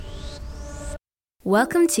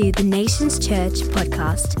Welcome to the Nations Church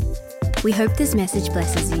podcast. We hope this message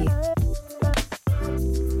blesses you.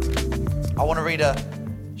 I want to read a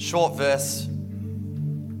short verse.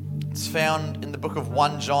 It's found in the book of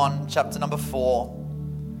 1 John, chapter number 4,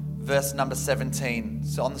 verse number 17.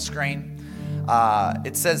 So on the screen,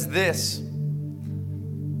 it says this: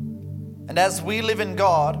 "And as we live in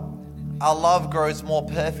God, our love grows more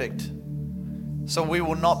perfect. So we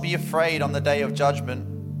will not be afraid on the day of judgment,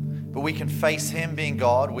 but we can face Him, being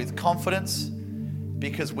God, with confidence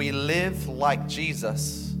because we live like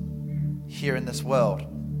Jesus here in this world."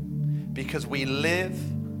 Because we live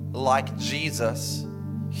like Jesus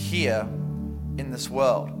here in this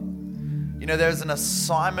world. You know, there's an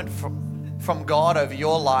assignment from God over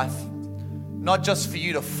your life, not just for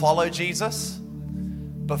you to follow Jesus,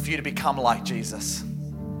 but for you to become like Jesus.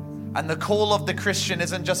 And the call of the Christian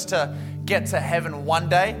isn't just to get to heaven one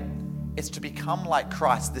day, it's to become like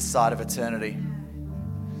Christ this side of eternity.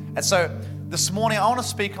 And so this morning, I want to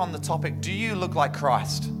speak on the topic, do you look like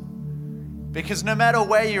Christ? Because no matter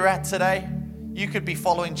where you're at today, you could be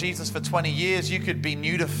following Jesus for 20 years, you could be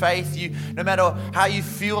new to faith, no matter how you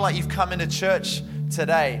feel like you've come into church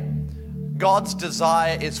today, God's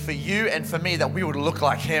desire is for you and for me that we would look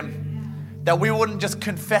like Him. That we wouldn't just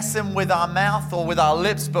confess Him with our mouth or with our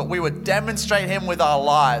lips, but we would demonstrate Him with our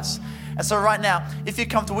lives. And so right now, if you're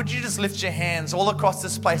comfortable, would you just lift your hands all across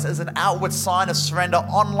this place as an outward sign of surrender,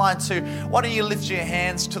 online too? Why don't you lift your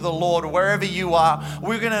hands to the Lord wherever you are?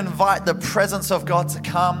 We're going to invite the presence of God to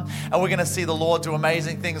come, and we're going to see the Lord do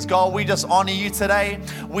amazing things. God, we just honor you today.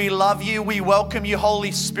 We love you. We welcome you,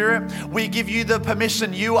 Holy Spirit. We give you the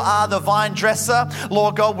permission. You are the vine dresser.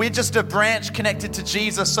 Lord God, we're just a branch connected to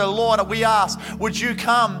Jesus. So Lord, we ask, would you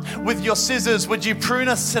come with your scissors? Would you prune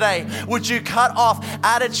us today? Would you cut off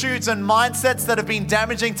attitudes and mindsets that have been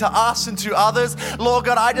damaging to us and to others? Lord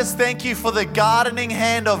God, I just thank you for the gardening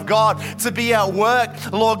hand of God to be at work,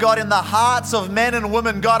 Lord God, in the hearts of men and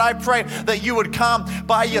women. God, I pray that you would come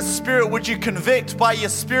by your Spirit. Would you convict? By your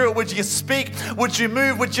Spirit, would you speak? Would you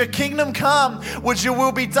move? Would your kingdom come? Would your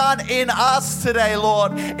will be done in us today,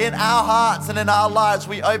 Lord, in our hearts and in our lives?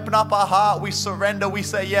 We open up our heart, we surrender, we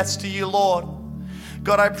say yes to you, Lord.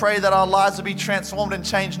 God, I pray that our lives will be transformed and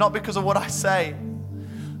changed, not because of what I say,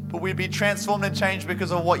 but we'd be transformed and changed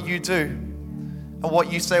because of what you do and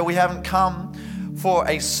what you say. We haven't come for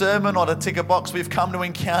a sermon or to tick a box. We've come to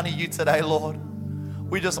encounter you today, Lord.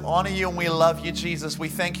 We just honor you and we love you, Jesus. We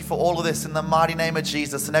thank you for all of this in the mighty name of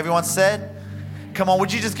Jesus. And everyone said, come on,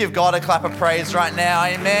 would you just give God a clap of praise right now?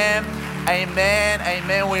 Amen, amen,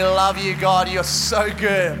 amen. We love you, God. You're so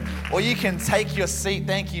good. Or you can take your seat.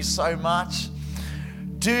 Thank you so much.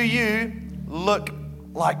 Do you look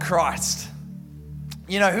like Christ?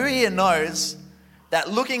 You know, who here knows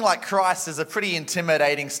that looking like Christ is a pretty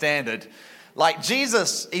intimidating standard? Like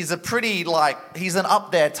Jesus is he's an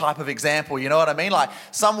up there type of example, you know what I mean? Like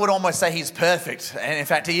some would almost say he's perfect. And in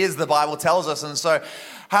fact, he is, the Bible tells us. And so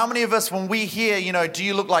how many of us, when we hear, you know, do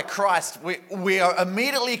you look like Christ? We are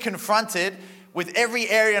immediately confronted with every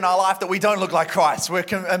area in our life that we don't look like Christ. We're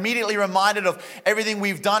immediately reminded of everything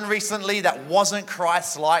we've done recently that wasn't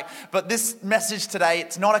Christ-like. But this message today,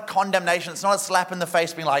 it's not a condemnation. It's not a slap in the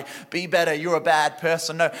face being like, be better, you're a bad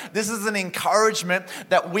person. No, this is an encouragement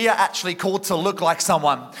that we are actually called to look like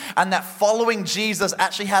someone. And that following Jesus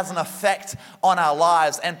actually has an effect on our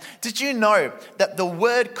lives. And did you know that the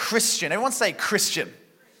word Christian, everyone say Christian.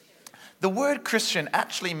 The word Christian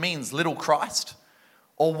actually means little Christ,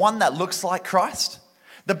 or one that looks like Christ.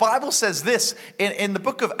 The Bible says this in the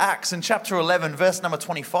book of Acts in chapter 11, verse number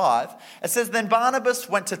 25. It says, "Then Barnabas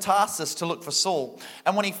went to Tarsus to look for Saul.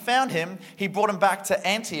 And when he found him, he brought him back to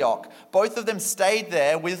Antioch. Both of them stayed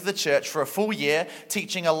there with the church for a full year,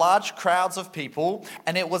 teaching a large crowds of people.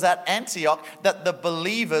 And it was at Antioch that the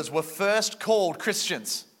believers were first called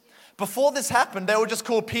Christians." Before this happened, they were just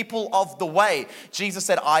called people of the way. Jesus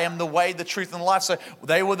said, I am the way, the truth, and the life. So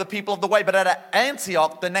they were the people of the way. But at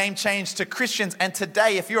Antioch, the name changed to Christians. And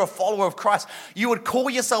today, if you're a follower of Christ, you would call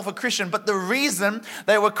yourself a Christian. But the reason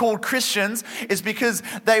they were called Christians is because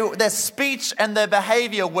their speech and their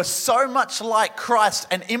behavior were so much like Christ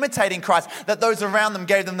and imitating Christ that those around them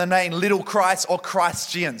gave them the name Little Christ or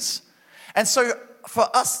Christians. And so for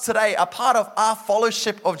us today, a part of our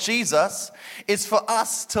fellowship of Jesus is for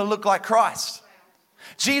us to look like Christ.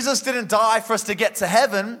 Jesus didn't die for us to get to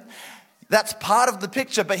heaven. That's part of the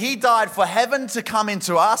picture, but he died for heaven to come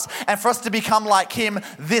into us and for us to become like him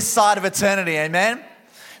this side of eternity, amen?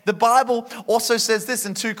 the Bible also says this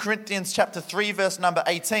in 2 Corinthians chapter 3, verse number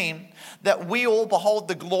 18, that we all behold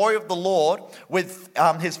the glory of the Lord with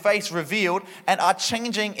his face revealed and are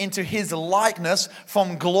changing into his likeness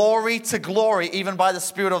from glory to glory, even by the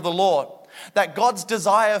Spirit of the Lord. That God's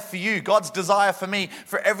desire for you, God's desire for me,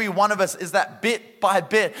 for every one of us is that bit by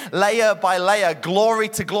bit, layer by layer, glory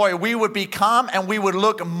to glory, we would become and we would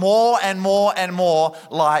look more and more and more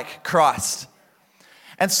like Christ.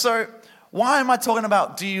 And so, why am I talking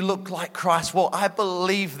about do you look like Christ? Well, I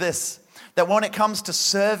believe this, that when it comes to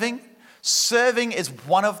serving is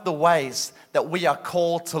one of the ways that we are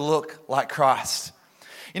called to look like Christ.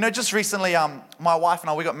 You know, just recently, my wife and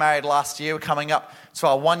I, we got married last year. We're coming up to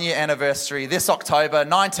our 1-year anniversary this October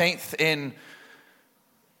 19th in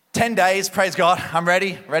 10 days. Praise God. I'm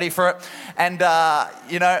ready for it. And,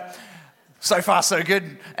 you know, so far so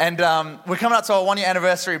good. And we're coming up to our 1-year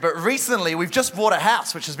anniversary. But recently, we've just bought a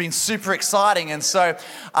house, which has been super exciting. And so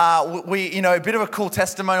we, you know, a bit of a cool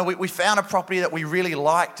testimony. We found a property that we really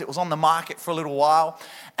liked. It was on the market for a little while.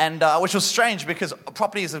 And which was strange because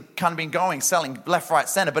properties have kind of been selling left, right,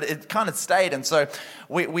 center, but it kind of stayed. And so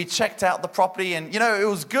we checked out the property and, you know, it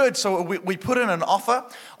was good. So we put in an offer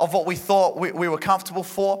of what we thought we were comfortable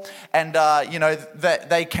for. And, you know,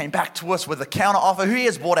 they came back to us with a counter offer. Who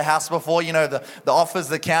has bought a house before? You know, the offers,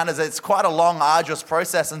 the counters, it's quite a long, arduous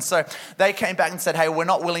process. And so they came back and said, hey, we're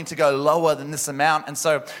not willing to go lower than this amount. And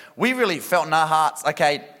so we really felt in our hearts,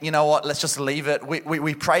 okay, you know what, let's just leave it.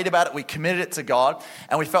 We prayed about it. We committed it to God.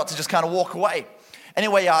 And we felt to just kind of walk away.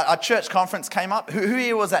 Anyway, our church conference came up. Who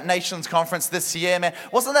here was at Nations Conference this year, man?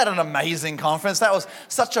 Wasn't that an amazing conference? That was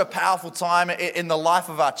such a powerful time in the life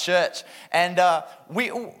of our church. And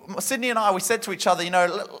Sydney and I, we said to each other, you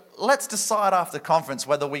know, let's decide after the conference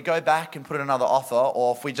whether we go back and put in another offer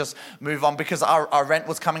or if we just move on, because our rent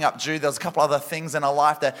was coming up due. There was a couple other things in our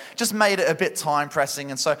life that just made it a bit time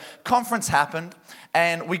pressing. And so conference happened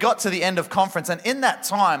and we got to the end of conference. And in that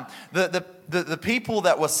time, the people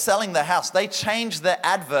that were selling the house, they changed their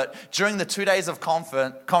advert during the 2 days of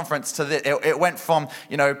conference to it went from,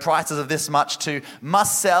 you know, prices of this much to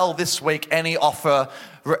must sell this week, any offer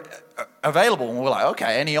available. And we're like,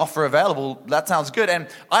 okay, any offer available, that sounds good. And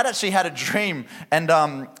I'd actually had a dream, and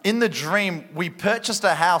in the dream, we purchased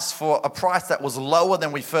a house for a price that was lower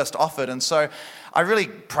than we first offered. And so I really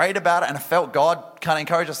prayed about it, and I felt God kind of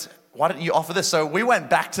encourage us, why don't you offer this? So we went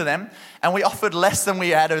back to them and we offered less than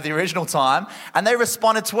we had at the original time, and they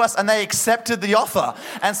responded to us and they accepted the offer.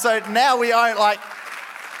 And so now we are like,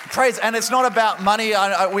 praise, and it's not about money.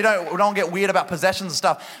 We don't get weird about possessions and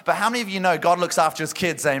stuff. But how many of you know God looks after his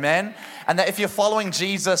kids, amen? And that if you're following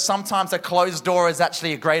Jesus, sometimes a closed door is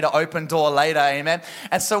actually a greater open door later, amen?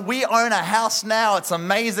 And so we own a house now. It's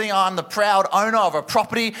amazing. I'm the proud owner of a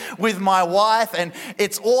property with my wife, and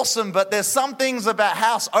it's awesome. But there's some things about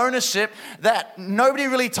house ownership that nobody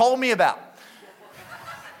really told me about.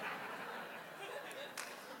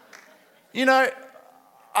 You know,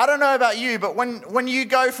 I don't know about you, but when you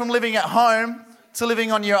go from living at home to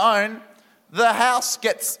living on your own, the house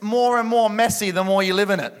gets more and more messy the more you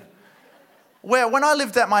live in it. Where when I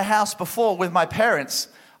lived at my house before with my parents,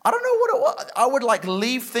 I don't know what it was. I would like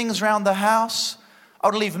leave things around the house. I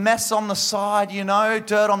would leave mess on the side, you know,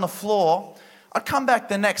 dirt on the floor. I'd come back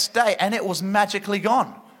the next day and it was magically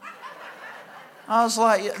gone. I was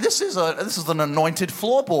like, this is an anointed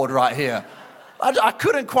floorboard right here. I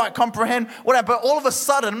couldn't quite comprehend what happened, but all of a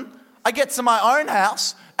sudden, I get to my own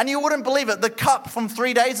house, and you wouldn't believe it. The cup from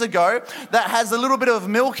 3 days ago that has a little bit of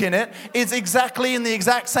milk in it is exactly in the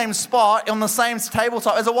exact same spot on the same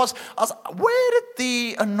tabletop as it was. I was like, where did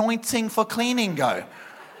the anointing for cleaning go?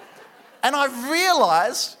 And I've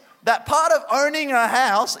realized that part of owning a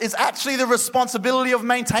house is actually the responsibility of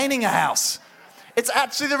maintaining a house. It's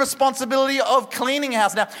actually the responsibility of cleaning a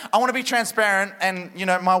house. Now, I want to be transparent, and, you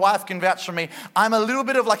know, my wife can vouch for me. I'm a little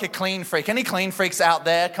bit of like a clean freak. Any clean freaks out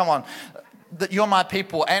there? Come on. You're my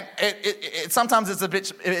people. And it sometimes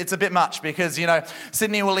it's a bit much because, you know,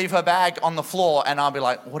 Sydney will leave her bag on the floor and I'll be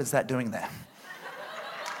like, what is that doing there?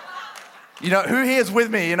 You know, who here is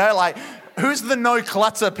with me? You know, like, who's the no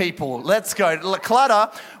clutter people? Let's go.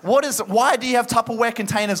 Clutter, why do you have Tupperware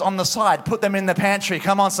containers on the side? Put them in the pantry.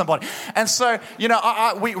 Come on, somebody. And so, you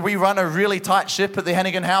know, we run a really tight ship at the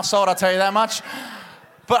Hennighan household, I'll tell you that much.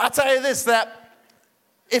 But I'll tell you this, that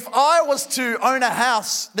if I was to own a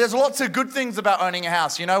house, there's lots of good things about owning a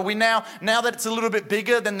house. You know, we now that it's a little bit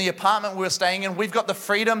bigger than the apartment we were staying in, we've got the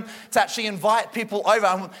freedom to actually invite people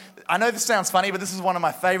over. I know this sounds funny, but this is one of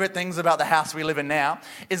my favorite things about the house we live in now,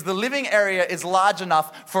 is the living area is large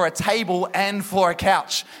enough for a table and for a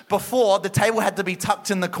couch. Before, the table had to be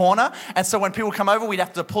tucked in the corner, and so when people come over, we'd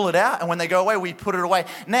have to pull it out, and when they go away, we put it away.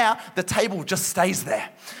 Now, the table just stays there.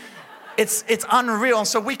 It's unreal, and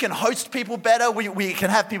so we can host people better, we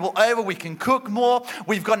can have people over, we can cook more,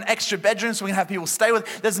 we've got an extra bedroom so we can have people stay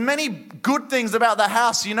with. There's many good things about the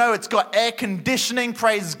house, it's got air conditioning,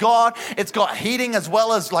 praise God, it's got heating as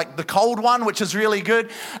well as like the cold one, which is really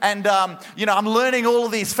good, and I'm learning all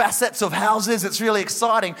of these facets of houses, it's really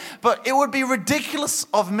exciting, but it would be ridiculous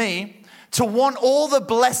of me to want all the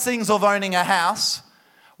blessings of owning a house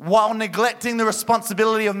while neglecting the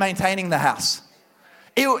responsibility of maintaining the house.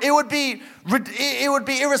 It would be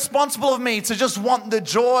irresponsible of me to just want the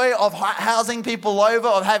joy of housing people over,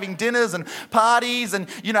 of having dinners and parties and,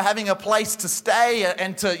 having a place to stay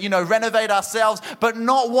and to, renovate ourselves, but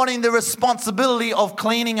not wanting the responsibility of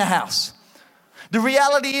cleaning a house. The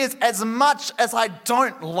reality is, as much as I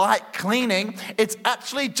don't like cleaning, it's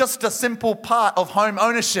actually just a simple part of home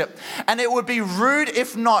ownership. And it would be rude,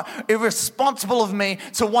 if not irresponsible of me,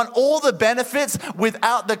 to want all the benefits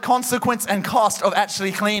without the consequence and cost of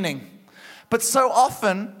actually cleaning. But so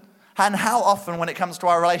often, and how often when it comes to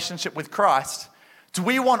our relationship with Christ, do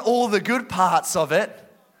we want all the good parts of it?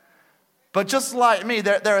 But just like me,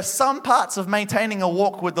 there are some parts of maintaining a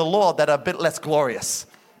walk with the Lord that are a bit less glorious,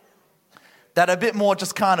 that are a bit more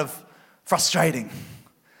just kind of frustrating,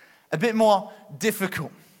 a bit more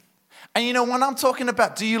difficult. And when I'm talking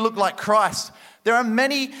about do you look like Christ, there are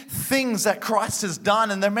many things that Christ has done,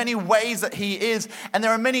 and there are many ways that he is, and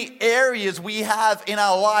there are many areas we have in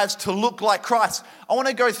our lives to look like Christ. I want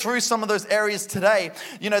to go through some of those areas today.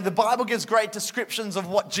 The Bible gives great descriptions of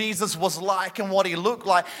what Jesus was like and what he looked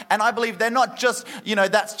like, and I believe they're not just,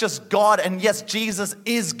 that's just God, and yes, Jesus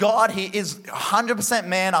is God. He is 100%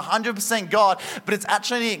 man, 100% God, but it's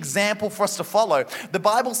actually an example for us to follow. The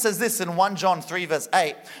Bible says this in 1 John 3 verse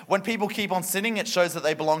 8, when people keep on sinning, it shows that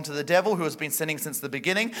they belong to the devil who has been sinning since the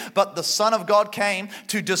beginning, but the Son of God came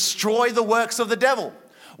to destroy the works of the devil.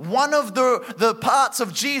 One of the parts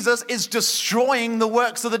of Jesus is destroying the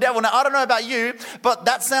works of the devil. Now, I don't know about you, but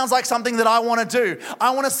that sounds like something that I want to do. I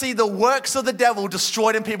want to see the works of the devil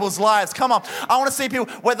destroyed in people's lives. Come on. I want to see people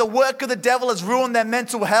where the work of the devil has ruined their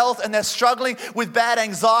mental health and they're struggling with bad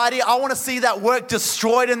anxiety. I want to see that work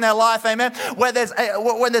destroyed in their life, amen? Where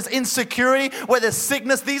there's insecurity, where there's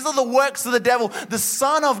sickness. These are the works of the devil. The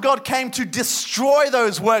Son of God came to destroy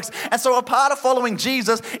those works. And so a part of following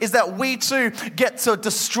Jesus is that we too get to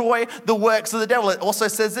destroy the works of the devil. It also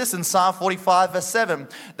says this in Psalm 45 verse 7,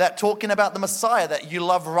 that talking about the Messiah, that you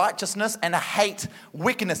love righteousness and hate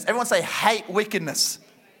wickedness. Everyone say hate wickedness.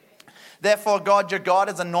 Therefore, God, your God,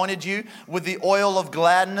 has anointed you with the oil of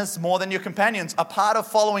gladness more than your companions. A part of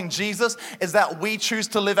following Jesus is that we choose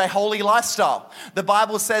to live a holy lifestyle. The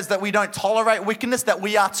Bible says that we don't tolerate wickedness, that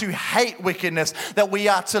we are to hate wickedness, that we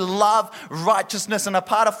are to love righteousness. And a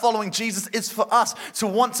part of following Jesus is for us to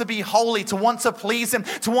want to be holy, to want to please him,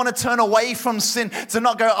 to want to turn away from sin, to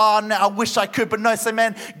not go, oh, no, I wish I could. But no, say,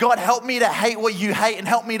 man, God, help me to hate what you hate and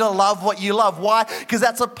help me to love what you love. Why? Because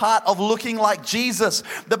that's a part of looking like Jesus.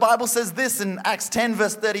 The Bible says this in Acts 10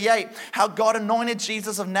 verse 38, how God anointed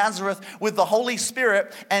Jesus of Nazareth with the Holy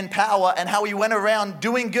Spirit and power, and how he went around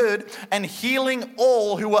doing good and healing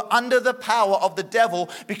all who were under the power of the devil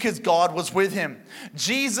because God was with him.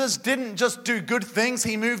 Jesus didn't just do good things,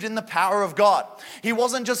 he moved in the power of God. He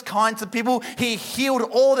wasn't just kind to people, he healed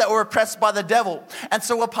all that were oppressed by the devil. And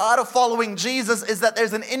so a part of following Jesus is that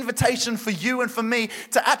there's an invitation for you and for me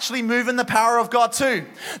to actually move in the power of God too.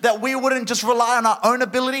 That we wouldn't just rely on our own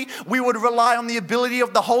ability, we would rely on the ability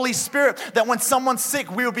of the Holy Spirit, that when someone's sick,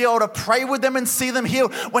 we will be able to pray with them and see them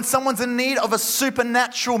healed. When someone's in need of a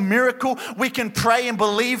supernatural miracle, we can pray and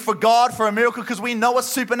believe for God for a miracle because we know a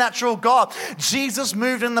supernatural God. Jesus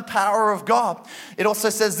moved in the power of God. It also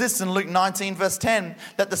says this in Luke 19 verse 10,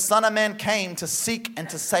 that the Son of Man came to seek and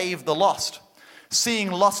to save the lost. Seeing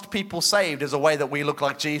lost people saved is a way that we look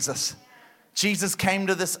like Jesus. Jesus came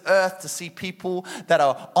to this earth to see people that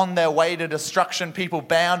are on their way to destruction, people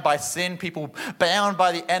bound by sin, people bound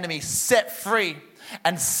by the enemy, set free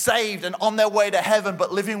and saved and on their way to heaven,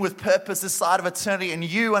 but living with purpose this side of eternity. And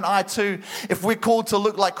you and I too, if we're called to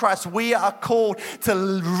look like Christ, we are called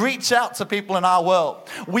to reach out to people in our world.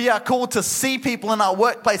 We are called to see people in our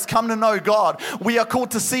workplace come to know God. We are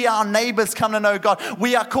called to see our neighbors come to know God.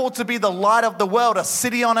 We are called to be the light of the world, a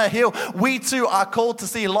city on a hill. We too are called to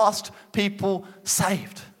see lost people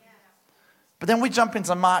saved. But then we jump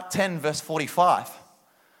into Mark 10 verse 45,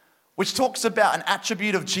 which talks about an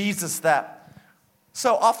attribute of Jesus that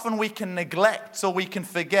So often we can neglect or we can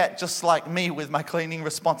forget, just like me with my cleaning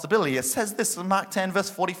responsibility. It says this in Mark 10, verse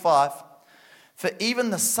 45. For even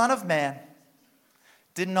the Son of Man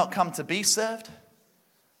did not come to be served,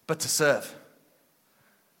 but to serve.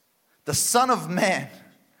 The Son of Man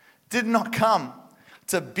did not come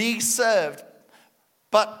to be served,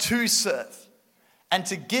 but to serve, and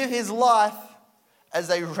to give his life as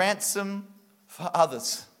a ransom for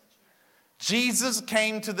others. Jesus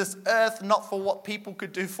came to this earth not for what people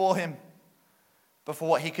could do for him, but for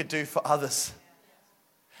what he could do for others.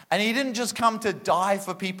 And he didn't just come to die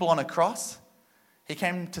for people on a cross. He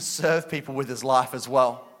came to serve people with his life as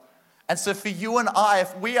well. And so for you and I,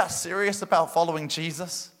 if we are serious about following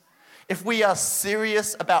Jesus, if we are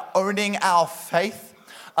serious about owning our faith,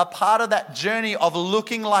 a part of that journey of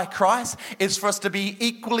looking like Christ is for us to be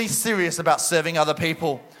equally serious about serving other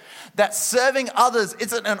people. That serving others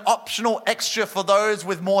isn't an optional extra for those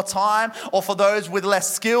with more time or for those with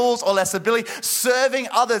less skills or less ability. Serving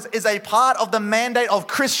others is a part of the mandate of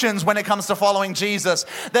Christians when it comes to following Jesus.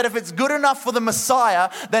 That if it's good enough for the Messiah,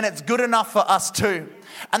 then it's good enough for us too.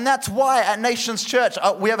 And that's why at Nations Church,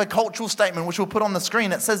 we have a cultural statement which we'll put on the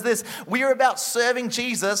screen. It says this: we are about serving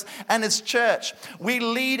Jesus and his church. We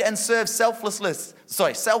lead and serve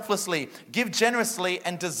selflessly, give generously,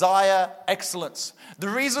 and desire excellence. The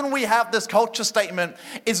reason we have this culture statement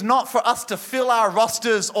is not for us to fill our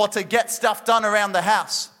rosters or to get stuff done around the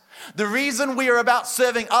house. The reason we are about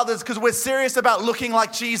serving others is because we're serious about looking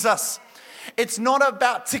like Jesus. It's not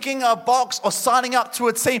about ticking a box or signing up to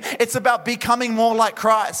a team. It's about becoming more like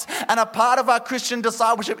Christ. And a part of our Christian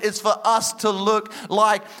discipleship is for us to look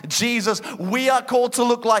like Jesus. We are called to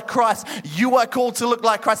look like Christ. You are called to look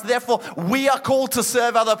like Christ. Therefore, we are called to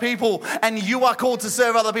serve other people. And you are called to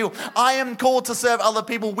serve other people. I am called to serve other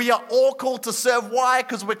people. We are all called to serve. Why?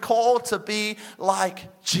 Because we're called to be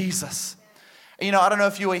like Jesus. You know, I don't know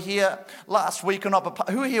if you were here last week or not, but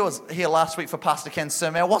who here was here last week for Pastor Ken's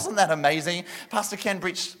sermon? Wasn't that amazing? Pastor Ken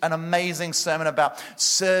preached an amazing sermon about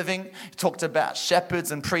serving. He talked about shepherds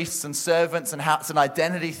and priests and servants and how it's an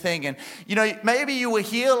identity thing. And, you know, maybe you were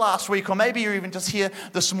here last week, or maybe you're even just here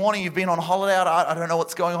this morning. You've been on holiday. I don't know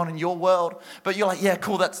what's going on in your world, but you're like, yeah,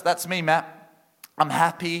 cool, that's me, Matt. I'm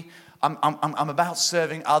happy. I'm about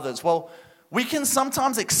serving others. Well, we can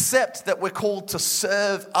sometimes accept that we're called to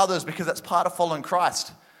serve others because that's part of following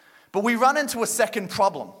Christ. But we run into a second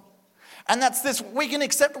problem. And that's this: we can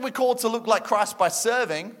accept that we're called to look like Christ by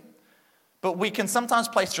serving, but we can sometimes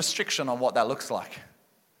place restriction on what that looks like.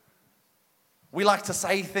 We like to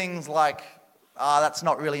say things like, that's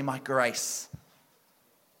not really my grace.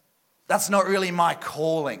 That's not really my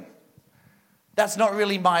calling. That's not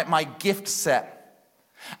really my gift set.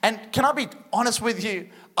 And can I be honest with you?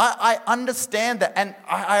 I understand that, and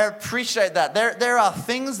I appreciate that. There are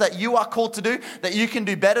things that you are called to do that you can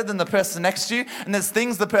do better than the person next to you, and there's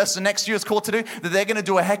things the person next to you is called to do that they're going to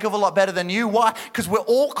do a heck of a lot better than you. Why? Because we're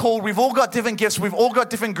all called, we've all got different gifts, we've all got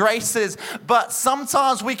different graces, but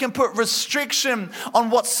sometimes we can put restriction on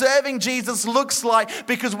what serving Jesus looks like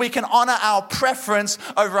because we can honor our preference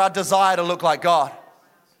over our desire to look like God.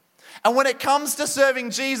 And when it comes to serving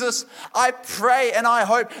Jesus, I pray and I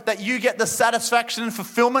hope that you get the satisfaction and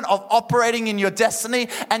fulfillment of operating in your destiny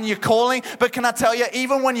and your calling. But can I tell you,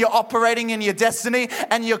 even when you're operating in your destiny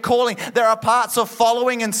and your calling, there are parts of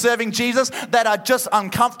following and serving Jesus that are just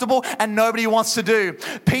uncomfortable and nobody wants to do.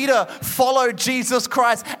 Peter followed Jesus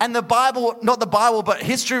Christ, and but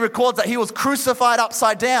history records that he was crucified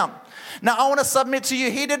upside down. Now, I want to submit to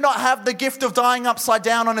you, he did not have the gift of dying upside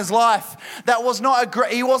down on his life. That was not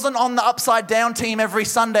he wasn't on the upside down team every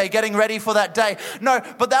Sunday getting ready for that day. No,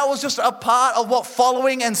 but that was just a part of what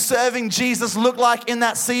following and serving Jesus looked like in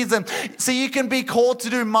that season. So you can be called to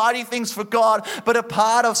do mighty things for God, but a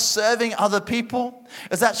part of serving other people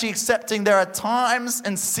is actually accepting there are times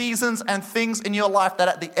and seasons and things in your life that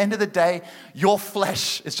at the end of the day, your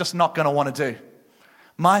flesh is just not going to want to do.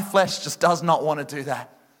 My flesh just does not want to do that.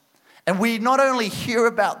 And we not only hear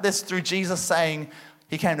about this through Jesus saying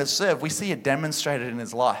he came to serve, we see it demonstrated in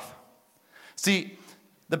his life. See,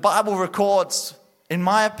 the Bible records, in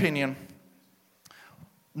my opinion,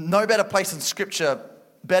 no better place in Scripture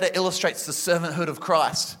better illustrates the servanthood of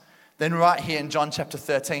Christ than right here in John chapter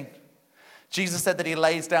 13. Jesus said that he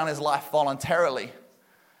lays down his life voluntarily.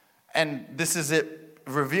 And this is it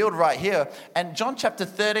revealed right here. And John chapter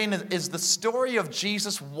 13 is the story of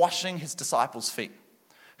Jesus washing his disciples' feet.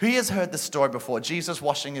 Who has heard this story before? Jesus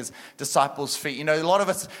washing his disciples' feet. You know, a lot of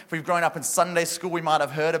us, if we've grown up in Sunday school, we might have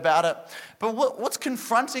heard about it. But what's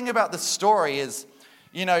confronting about this story is,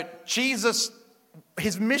 you know, Jesus,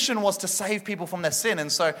 his mission was to save people from their sin.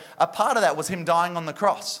 And so a part of that was him dying on the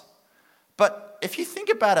cross. But if you think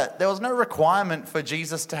about it, there was no requirement for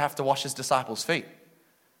Jesus to have to wash his disciples' feet.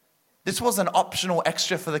 This was an optional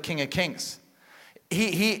extra for the King of Kings.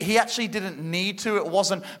 He actually didn't need to. It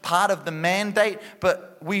wasn't part of the mandate.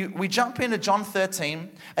 But we jump into John 13.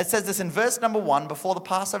 It says this in verse number 1. Before the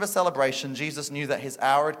Passover celebration, Jesus knew that his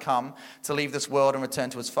hour had come to leave this world and return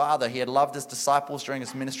to his Father. He had loved his disciples during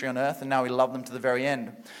his ministry on earth, and now he loved them to the very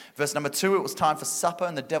end. Verse number 2, it was time for supper,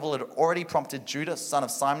 and the devil had already prompted Judas, son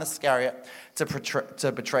of Simon Iscariot,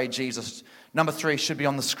 to betray Jesus. Number 3 should be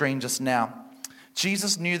on the screen just now.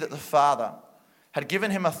 Jesus knew that the Father had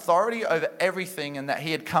given him authority over everything and that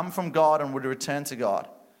he had come from God and would return to God.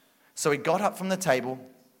 So he got up from the table,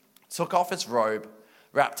 took off his robe,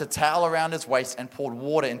 wrapped a towel around his waist and poured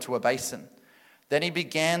water into a basin. Then he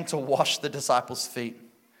began to wash the disciples' feet,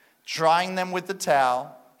 drying them with the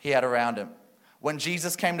towel he had around him. When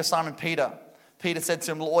Jesus came to Simon Peter, Peter said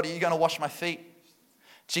to him, "Lord, are you going to wash my feet?"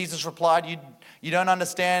 Jesus replied, you don't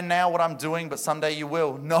understand now what I'm doing, but someday you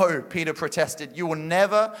will. No, Peter protested, you will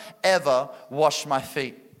never, ever wash my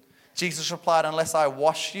feet. Jesus replied, unless I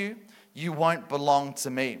wash you, you won't belong to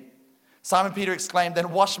me. Simon Peter exclaimed,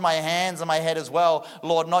 then wash my hands and my head as well,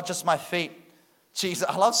 Lord, not just my feet. Jesus,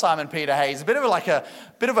 I love Simon Peter. Hey, he's a bit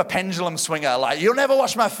of a pendulum swinger. Like, you'll never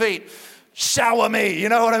wash my feet. Shower me. You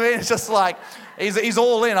know what I mean? It's just like, he's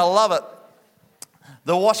all in. I love it.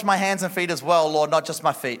 They'll wash my hands and feet as well, Lord, not just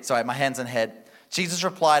my feet. Sorry, my hands and head. Jesus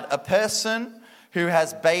replied, a person who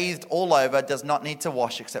has bathed all over does not need to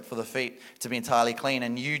wash except for the feet to be entirely clean.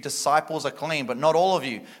 And you disciples are clean, but not all of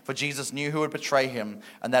you. For Jesus knew who would betray him.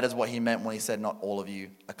 And that is what he meant when he said not all of you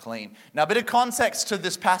are clean. Now, a bit of context to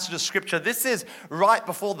this passage of scripture. This is right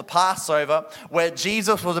before the Passover where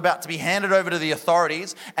Jesus was about to be handed over to the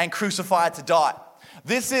authorities and crucified to die.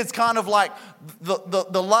 This is kind of like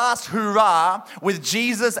the last hurrah with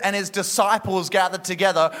Jesus and his disciples gathered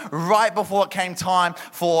together right before it came time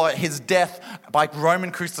for his death by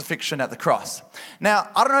Roman crucifixion at the cross. Now,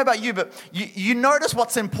 I don't know about you, but you notice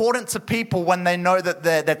what's important to people when they know that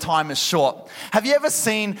their time is short. Have you ever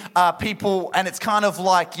seen people, and it's kind of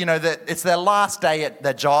like, you know, that it's their last day at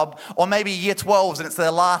their job, or maybe year 12s and it's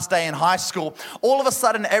their last day in high school. All of a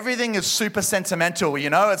sudden, everything is super sentimental, you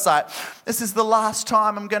know? It's like, this is the last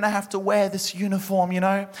time I'm going to have to wear this uniform, you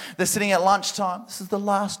know? They're sitting at lunchtime. This is the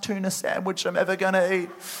last tuna sandwich I'm ever going to eat.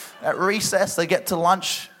 At recess, they get to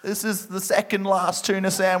lunch. This is the second last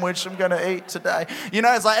tuna sandwich I'm going to eat today. You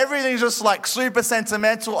know, it's like everything's just like super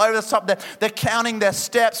sentimental, over the top. They're counting their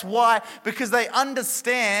steps. Why? Because they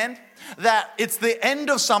understand that it's the end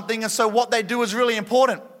of something, and so what they do is really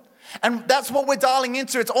important. And that's what we're dialing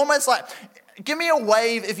into. It's almost like, give me a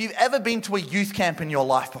wave if you've ever been to a youth camp in your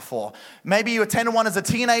life before. Maybe you attended one as a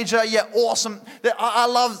teenager. Yeah, awesome. I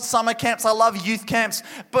love summer camps. I love youth camps.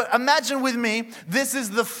 But imagine with me, this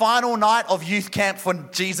is the final night of youth camp for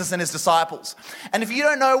Jesus and his disciples. And if you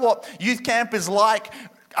don't know what youth camp is like,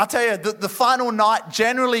 I'll tell you, the final night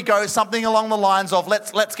generally goes something along the lines of,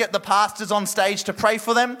 let's get the pastors on stage to pray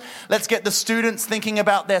for them. Let's get the students thinking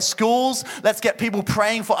about their schools. Let's get people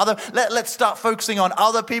praying for let's start focusing on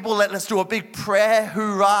other people. Let's do a big prayer,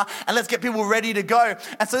 hoorah, and let's get people ready to go.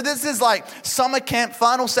 And so this is like summer camp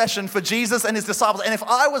final session for Jesus and his disciples. And if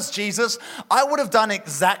I was Jesus, I would have done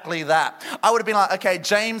exactly that. I would have been like, okay,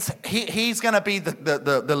 James, he's going to be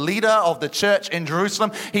the leader of the church in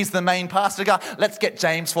Jerusalem. He's the main pastor guy. Let's get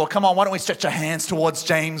James for. Come on, why don't we stretch our hands towards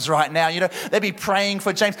James right now? You know, they'd be praying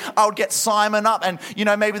for James. I would get Simon up, and, you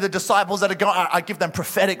know, maybe the disciples that are going, I give them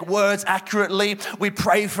prophetic words accurately. We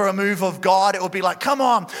pray for a move of God. It would be like, come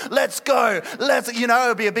on, let's go. You know, it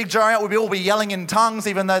would be a big giant. We'd all be yelling in tongues,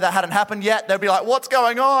 even though that hadn't happened yet. They'd be like, what's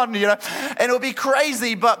going on? You know, and it would be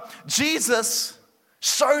crazy. But Jesus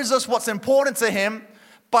shows us what's important to him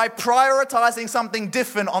by prioritizing something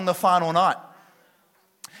different on the final night.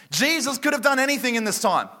 Jesus could have done anything in this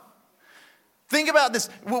time. Think about this.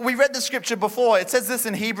 We read the scripture before. It says this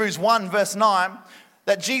in Hebrews 1 verse 9,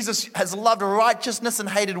 that Jesus has loved righteousness and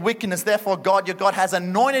hated wickedness. Therefore, God, your God, has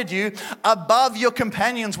anointed you above your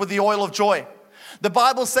companions with the oil of joy. The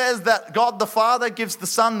Bible says that God the Father gives the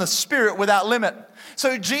Son the Spirit without limit.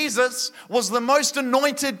 So Jesus was the most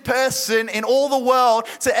anointed person in all the world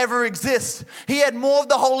to ever exist. He had more of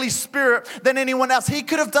the Holy Spirit than anyone else. He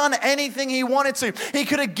could have done anything he wanted to. He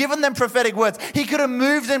could have given them prophetic words. He could have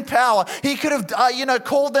moved in power. He could have,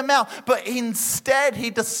 called them out. But instead, he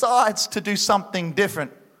decides to do something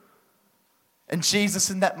different. And Jesus,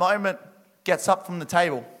 in that moment, gets up from the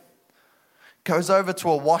table, goes over to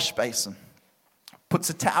a wash basin, puts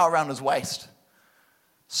a towel around his waist,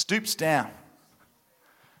 stoops down,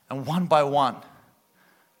 and one by one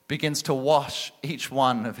begins to wash each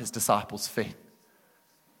one of his disciples' feet.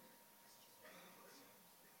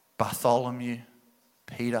 Bartholomew,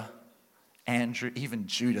 Peter, Andrew, even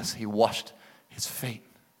Judas, he washed his feet.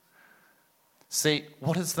 See,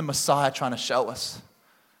 what is the Messiah trying to show us?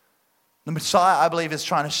 The Messiah, I believe, is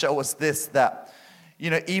trying to show us this, that,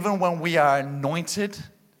 even when we are anointed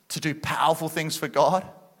to do powerful things for God,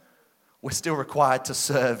 we're still required to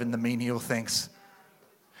serve in the menial things.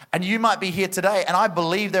 And you might be here today, and I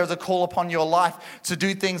believe there's a call upon your life to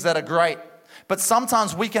do things that are great. But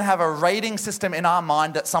sometimes we can have a rating system in our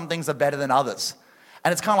mind that some things are better than others.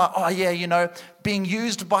 And it's kind of like, being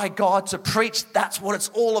used by God to preach, that's what it's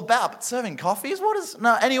all about. But serving coffees,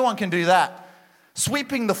 no, anyone can do that.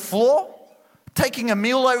 Sweeping the floor, taking a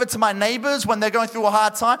meal over to my neighbors when they're going through a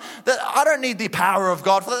hard time, that I don't need the power of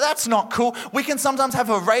God for that. That's not cool. We can sometimes have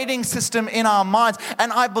a rating system in our minds.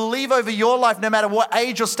 And I believe over your life, no matter what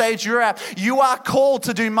age or stage you're at, you are called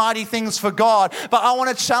to do mighty things for God. But I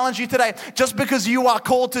want to challenge you today, just because you are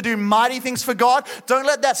called to do mighty things for God, don't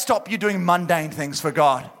let that stop you doing mundane things for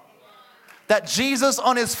God. That Jesus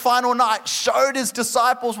on his final night showed his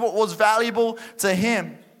disciples what was valuable to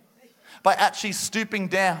him by actually stooping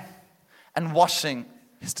down and washing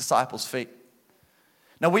his disciples' feet.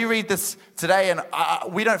 Now, we read this today and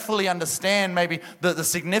we don't fully understand maybe the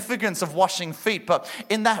significance of washing feet. But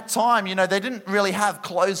in that time, they didn't really have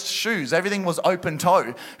closed shoes. Everything was open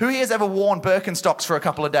toe. Who here has ever worn Birkenstocks for a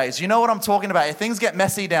couple of days? You know what I'm talking about. Things get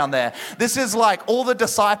messy down there. This is like all the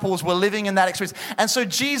disciples were living in that experience. And so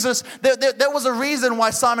Jesus, there was a reason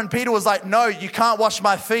why Simon Peter was like, no, you can't wash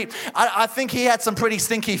my feet. I think he had some pretty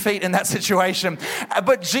stinky feet in that situation.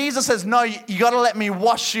 But Jesus says, no, you got to let me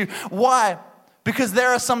wash you. Why? Because there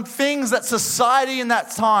are some things that society in that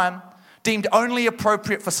time deemed only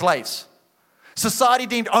appropriate for slaves. Society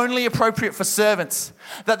deemed only appropriate for servants,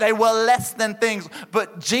 that they were less than things.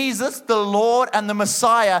 But Jesus, the Lord and the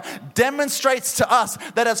Messiah, demonstrates to us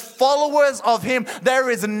that as followers of him, there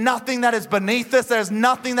is nothing that is beneath us. There's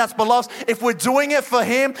nothing that's below us. If we're doing it for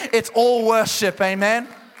him, it's all worship. Amen.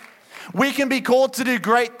 We can be called to do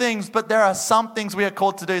great things, but there are some things we are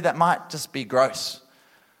called to do that might just be gross.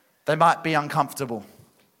 They might be uncomfortable.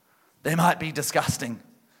 They might be disgusting.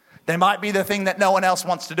 They might be the thing that no one else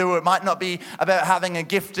wants to do. It might not be about having a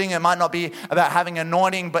gifting. It might not be about having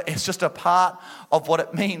anointing, but it's just a part of what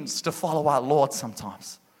it means to follow our Lord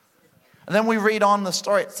sometimes. And then we read on the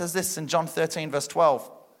story. It says this in John 13, verse 12.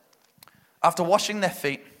 After washing their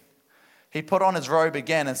feet, he put on his robe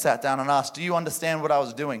again and sat down and asked, do you understand what I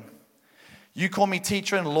was doing? You call me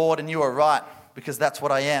teacher and Lord, and you are right, because that's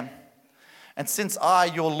what I am. And since I,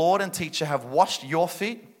 your Lord and teacher, have washed your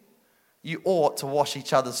feet, you ought to wash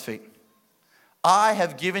each other's feet. I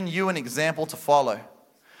have given you an example to follow.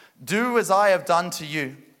 Do as I have done to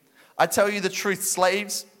you. I tell you the truth,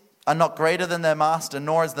 slaves are not greater than their master,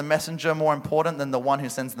 nor is the messenger more important than the one who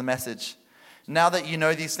sends the message. Now that you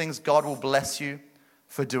know these things, God will bless you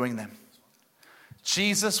for doing them.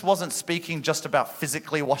 Jesus wasn't speaking just about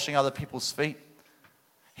physically washing other people's feet.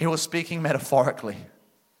 He was speaking metaphorically.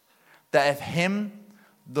 That if him,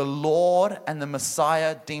 the Lord and the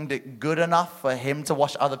Messiah, deemed it good enough for him to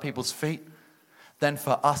wash other people's feet, then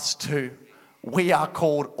for us too, we are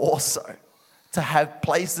called also to have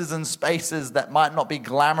places and spaces that might not be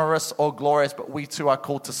glamorous or glorious, but we too are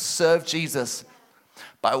called to serve Jesus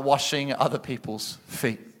by washing other people's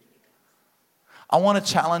feet. I want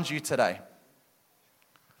to challenge you today.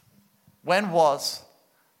 When was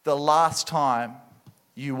the last time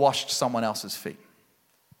you washed someone else's feet?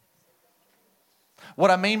 What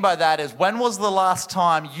I mean by that is, when was the last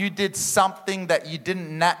time you did something that you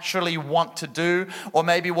didn't naturally want to do or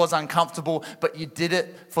maybe was uncomfortable, but you did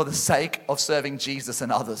it for the sake of serving Jesus and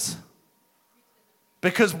others?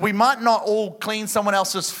 Because we might not all clean someone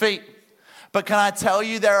else's feet, but can I tell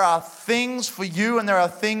you, there are things for you and there are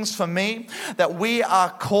things for me that we are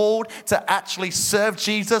called to actually serve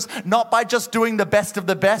Jesus, not by just doing the best of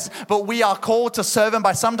the best, but we are called to serve him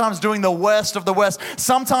by sometimes doing the worst of the worst.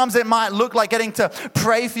 Sometimes it might look like getting to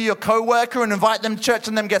pray for your coworker and invite them to church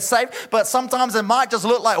and them get saved, but sometimes it might just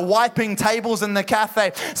look like wiping tables in the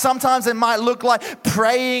cafe. Sometimes it might look like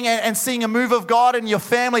praying and seeing a move of God in your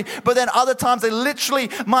family, but then other times it literally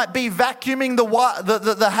might be vacuuming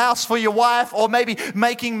the house for your wife, or maybe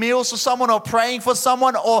making meals for someone, or praying for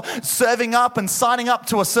someone, or serving up and signing up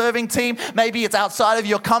to a serving team. Maybe it's outside of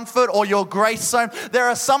your comfort or your grace zone. There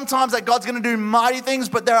are some times that God's going to do mighty things,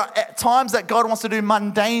 but there are times that God wants to do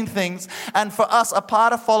mundane things. And for us, a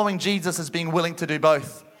part of following Jesus is being willing to do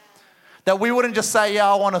both. That we wouldn't just say,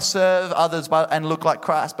 yeah, I want to serve others and look like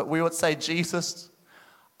Christ, but we would say, Jesus,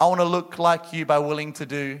 I want to look like you by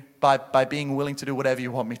being willing to do whatever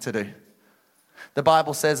you want me to do. The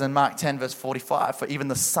Bible says in Mark 10, verse 45, for even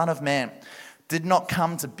the Son of Man did not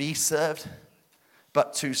come to be served,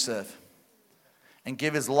 but to serve, and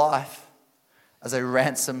give his life as a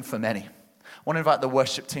ransom for many. I want to invite the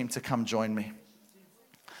worship team to come join me.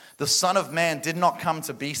 The Son of Man did not come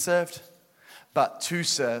to be served, but to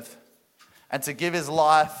serve, and to give his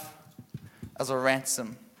life as a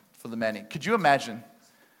ransom for the many. Could you imagine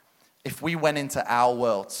if we went into our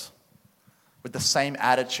worlds with the same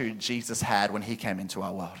attitude Jesus had when he came into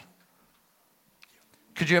our world?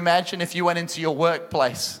 Could you imagine if you went into your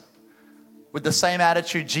workplace with the same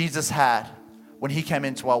attitude Jesus had when he came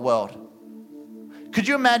into our world? Could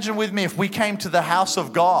you imagine with me if we came to the house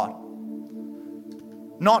of God,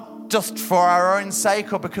 not just for our own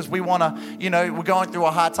sake or because we want to, we're going through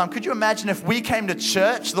a hard time. Could you imagine if we came to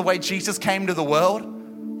church the way Jesus came to the world?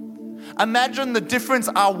 Imagine the difference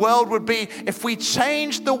our world would be if we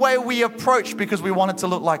changed the way we approach because we wanted to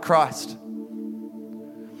look like Christ.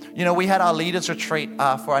 We had our leaders retreat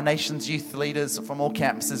for our nation's youth leaders from all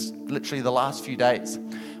campuses literally the last few days.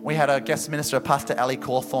 We had a guest minister, Pastor Ellie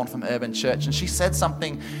Cawthorne from Urban Church, and she said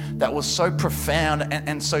something that was so profound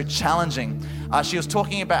and so challenging. She was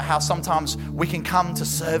talking about how sometimes we can come to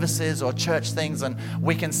services or church things and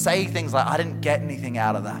we can say things like, I didn't get anything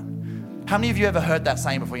out of that. How many of you ever heard that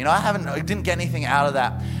saying before? I didn't get anything out of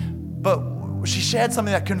that. But she shared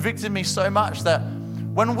something that convicted me so much that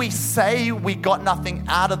when we say we got nothing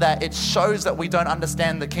out of that, it shows that we don't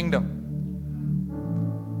understand the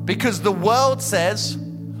kingdom. Because the world says,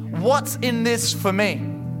 what's in this for me?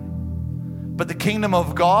 But the kingdom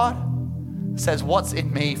of God says, what's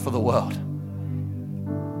in me for the world?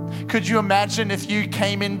 Could you imagine if you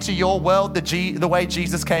came into your world the way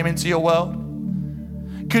Jesus came into your world?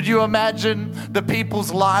 Could you imagine the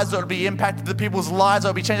people's lives that would be impacted, the people's lives that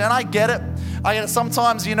would be changed? And I get it.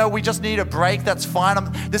 Sometimes, we just need a break. That's fine.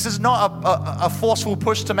 This is not a forceful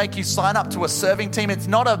push to make you sign up to a serving team. It's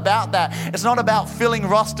not about that. It's not about filling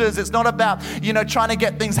rosters. It's not about, trying to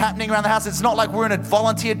get things happening around the house. It's not like we're in a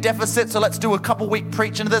volunteer deficit, so let's do a couple week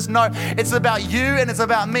preach into this. No, it's about you and it's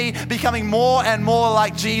about me becoming more and more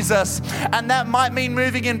like Jesus. And that might mean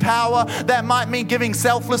moving in power. That might mean giving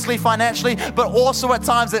selflessly financially, but also at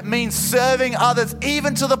times it means serving others,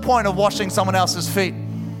 even to the point of washing someone else's feet.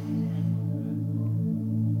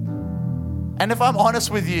 And if I'm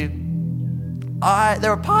honest with you,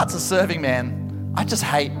 there are parts of serving, man, I just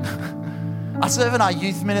hate. I serve in our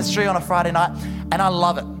youth ministry on a Friday night, and I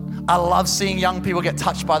love it. I love seeing young people get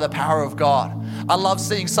touched by the power of God. I love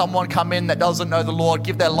seeing someone come in that doesn't know the Lord,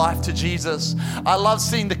 give their life to Jesus. I love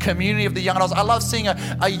seeing the community of the young adults. I love seeing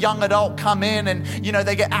a young adult come in and,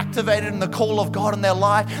 they get activated in the call of God in their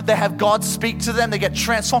life. They have God speak to them. They get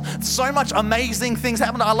transformed. So much amazing things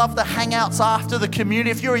happen. I love the hangouts after the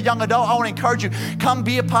community. If you're a young adult, I want to encourage you, come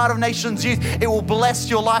be a part of Nations Youth. It will bless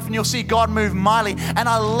your life and you'll see God move mightily. And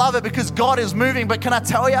I love it because God is moving. But can I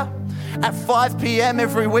tell you, at 5 p.m.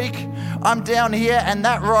 every week, I'm down here and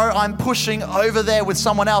that row I'm pushing over there with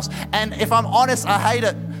someone else. And if I'm honest, I hate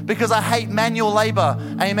it because I hate manual labor.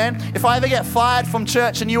 Amen. If I ever get fired from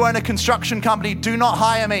church and you own a construction company, do not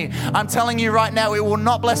hire me. I'm telling you right now, it will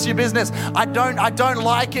not bless your business. I don't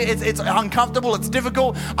like it. It's uncomfortable. It's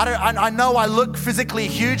difficult. I know I look physically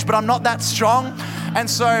huge, but I'm not that strong. And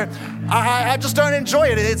so I just don't enjoy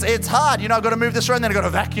it. It's hard. I've got to move this around, then I've got to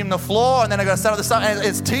vacuum the floor, and then I've got to set up the stuff. And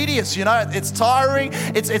it's tedious, It's tiring.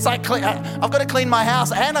 It's like I've got to clean my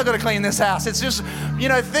house and I've got to clean this house. It's just,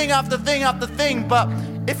 thing after thing after thing. But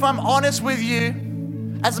if I'm honest with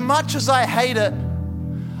you, as much as I hate it,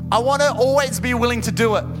 I want to always be willing to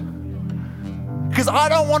do it. Because I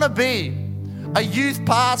don't want to be a youth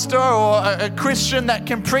pastor or a Christian that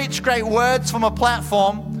can preach great words from a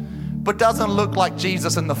platform but doesn't look like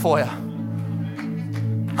Jesus in the foyer.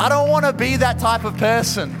 I don't want to be that type of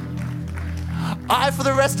person. For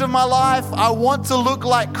the rest of my life, I want to look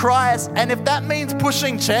like Christ. And if that means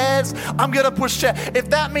pushing chairs, I'm going to push chairs. If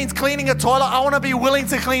that means cleaning a toilet, I want to be willing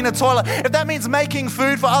to clean a toilet. If that means making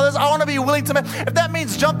food for others, I want to be willing to make. If that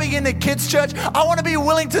means jumping into kids' church, I want to be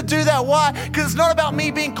willing to do that. Why? Because it's not about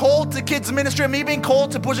me being called to kids' ministry and me being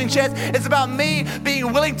called to pushing chairs. It's about me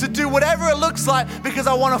being willing to do whatever it looks like because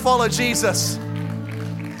I want to follow Jesus.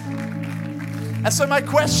 And so my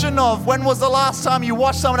question of when was the last time you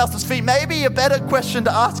washed someone else's feet, maybe a better question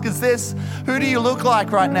to ask is this: who do you look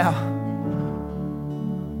like right now?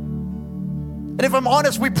 And if I'm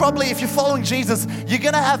honest, if you're following Jesus, you're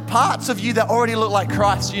going to have parts of you that already look like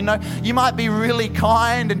Christ. You might be really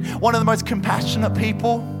kind and one of the most compassionate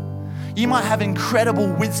people. You might have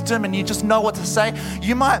incredible wisdom and you just know what to say.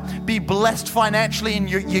 You might be blessed financially and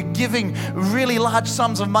you're giving really large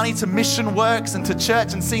sums of money to mission works and to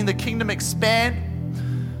church and seeing the kingdom expand.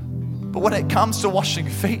 But when it comes to washing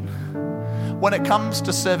feet, when it comes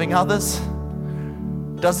to serving others,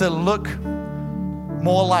 does it look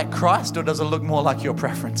more like Christ or does it look more like your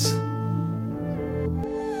preference?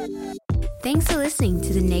 Thanks for listening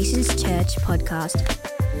to the Nations Church podcast.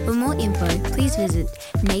 For more info, please visit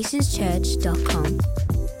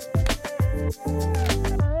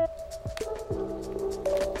nationschurch.com.